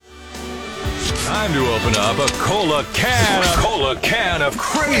Time to open up a KOLA Can of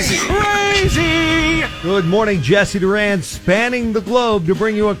Crazy. Crazy! Good morning, Jesse Duran, spanning the globe to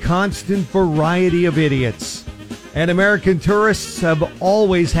bring you a constant variety of idiots. And American tourists have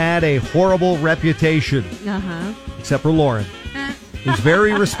always had a horrible reputation. Except for Lauren, who's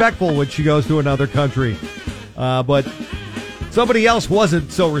very respectful when she goes to another country. But somebody else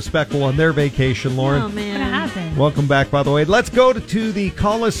wasn't so respectful on their vacation, Lauren. Oh, man. What happened? Welcome back, by the way. Let's go to the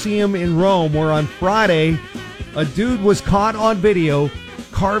Colosseum in Rome, where on Friday, a dude was caught on video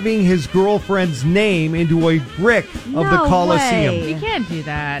carving his girlfriend's name into a brick of the Colosseum. Way. You can't do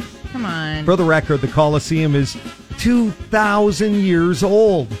that. Come on. For the record, the Colosseum is 2,000 years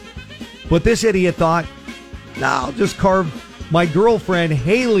old. But this idiot thought, no, I'll just carve my girlfriend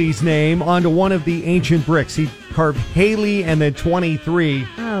Haley's name onto one of the ancient bricks. He carved Haley and then 23.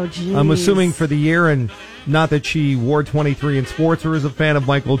 Oh, geez. I'm assuming for the year, and not that she wore 23 in sports or is a fan of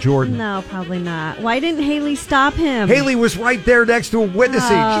Michael Jordan. No, probably not. Why didn't Haley stop him? Haley was right there next to him witnessing.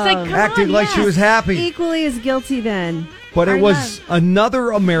 She's like, come acting on, like she was happy. Equally as guilty then. But it was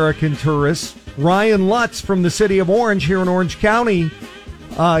another American tourist, Ryan Lutz from the city of Orange here in Orange County.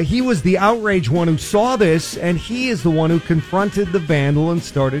 He was the outraged one who saw this, and he is the one who confronted the vandal and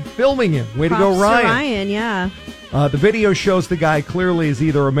started filming him. Way to go, Ryan. Ryan, yeah. The video shows the guy clearly is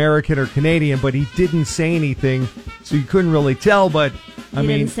either American or Canadian, but he didn't say anything, so you couldn't really tell. But I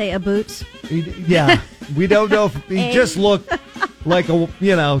mean, Didn't say a boot. yeah, we don't know if he just looked like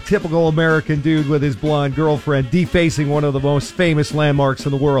a typical American dude with his blonde girlfriend defacing one of the most famous landmarks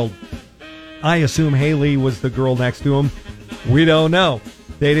in the world. I assume Haley was the girl next to him. We don't know.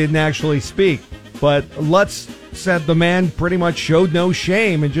 They didn't actually speak. But Lutz said the man pretty much showed no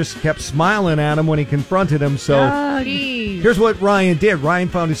shame and just kept smiling at him when he confronted him. So here's what Ryan did. Ryan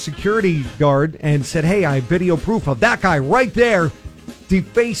found a security guard and said, hey, I have video proof of that guy right there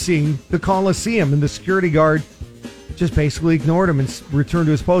defacing the Colosseum. And the security guard just basically ignored him and returned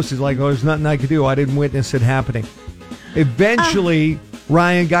to his post. He's like, oh, there's nothing I could do. I didn't witness it happening. Eventually,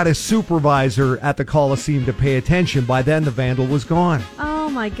 Ryan got a supervisor at the Colosseum to pay attention. By then, the vandal was gone. Oh,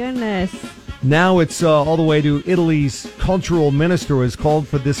 my goodness. Now it's all the way to Italy's cultural minister who has called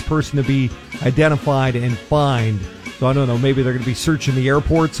for this person to be identified and fined. So I don't know, maybe they're going to be searching the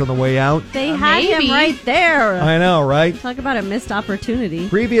airports on the way out. They had him right there. I know, right? Talk about a missed opportunity.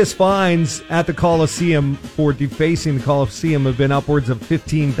 Previous fines at the Colosseum for defacing the Colosseum have been upwards of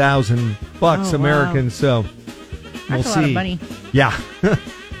 $15,000 American. So we'll That's see. A lot of money. Yeah.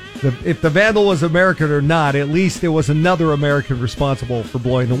 If the vandal was American or not, at least there was another American responsible for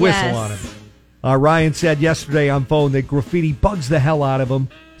blowing the whistle on him. Ryan said yesterday on phone that graffiti bugs the hell out of him,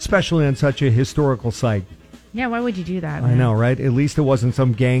 especially on such a historical site. Yeah, why would you do that? I know, right? At least it wasn't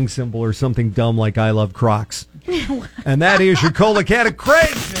some gang symbol or something dumb like I love Crocs. And that is your KOLA Can of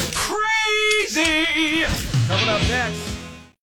Crazy. Crazy! Coming up next.